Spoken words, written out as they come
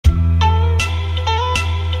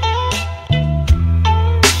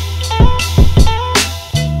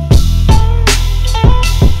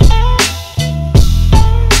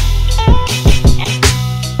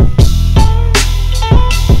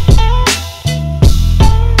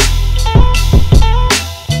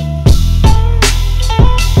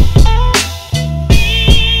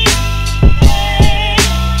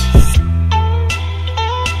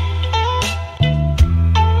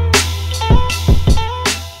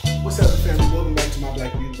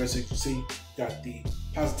as you can see, got the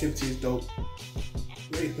Positivity is Dope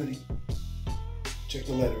gray hoodie. Check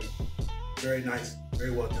the lettering. Very nice,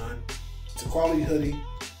 very well done. It's a quality hoodie.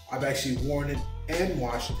 I've actually worn it and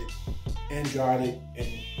washed it and dried it, and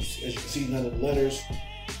as you can see, none of the letters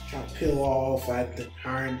trying to peel off. I didn't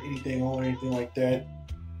iron anything on or anything like that.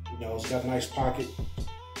 You know, it's got a nice pocket.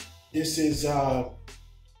 This is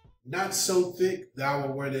not so thick that I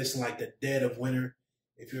would wear this in like the dead of winter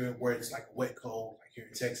if you're where it's like a wet cold, like here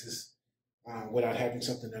in Texas, without having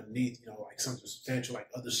something underneath, you know, like something substantial like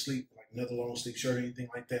other sleep, like another long sleeve shirt or anything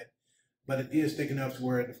like that. But it is thick enough to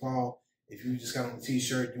wear in the fall. If you just got on a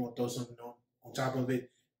t-shirt, you want to throw something on top of it,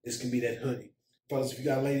 this can be that hoodie. Fellas, if you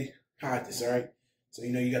got a lady, hide this, all right? So,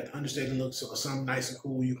 you know, you got the understated look, so something nice and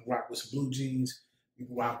cool. You can rock with some blue jeans. You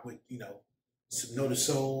can rock with, you know, some No to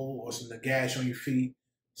Soul or some Nagash on your feet.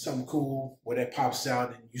 Something cool where that pops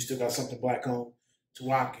out and you still got something black on to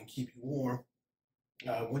rock and keep you warm.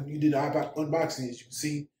 When you did the unboxing, as you can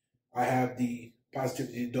see, I have the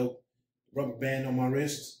Positivity Dope rubber band on my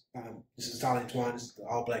wrist. This is Italian twine. This is the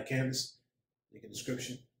all black canvas. Link in the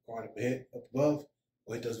description, card up ahead, up above,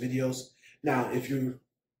 or hit those videos. Now, if you're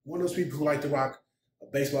one of those people who like to rock a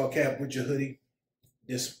baseball cap with your hoodie,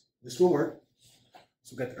 this will work.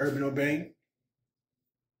 So we got the Urban Urbane.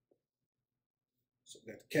 So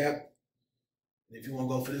we got the cap. And if you want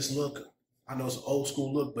to go for this look, I know it's an old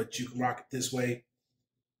school look, but you can rock it this way.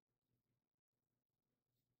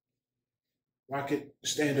 Rock it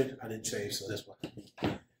standard. I didn't shave, so that's why.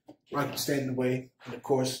 Rock it standard way. And of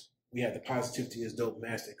course, we have the Positivity is Dope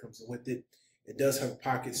mask that comes with it. It does have a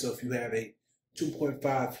pocket, so if you have a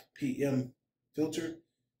 2.5 PM filter,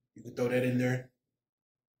 you can throw that in there.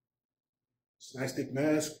 It's a nice thick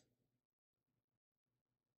mask.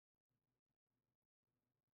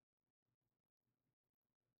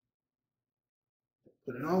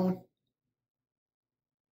 Put it on.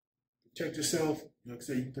 Protect yourself. Like I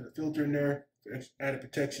said, you can put a filter in there for added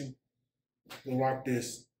protection. You'll rock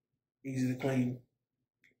this. Easy to clean.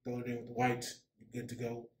 Throw it in with the whites. You're good to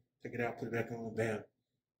go. Take it out, put it back on, bam.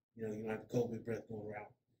 You know, you don't have the COVID breath going around.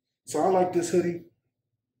 So I like this hoodie.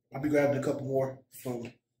 I'll be grabbing a couple more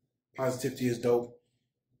from Positivity is Dope.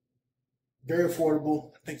 Very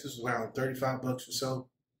affordable. I think this was around 35 bucks or so.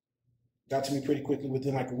 Got to me pretty quickly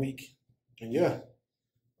within like a week. And yeah,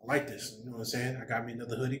 I like this. You know what I'm saying? I got me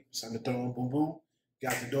another hoodie. Something to throw on, boom, boom.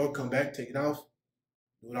 Get out the door, come back, take it off.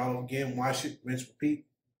 Do it all over again, wash it, rinse, repeat.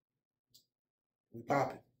 We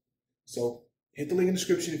pop it. So hit the link in the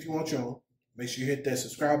description if you want your own. Make sure you hit that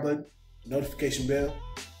subscribe button, notification bell,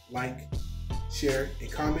 like, share,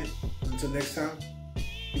 and comment. Until next time,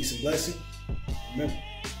 peace and blessing. Remember,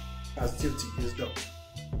 positivity is dope.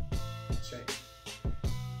 Shame.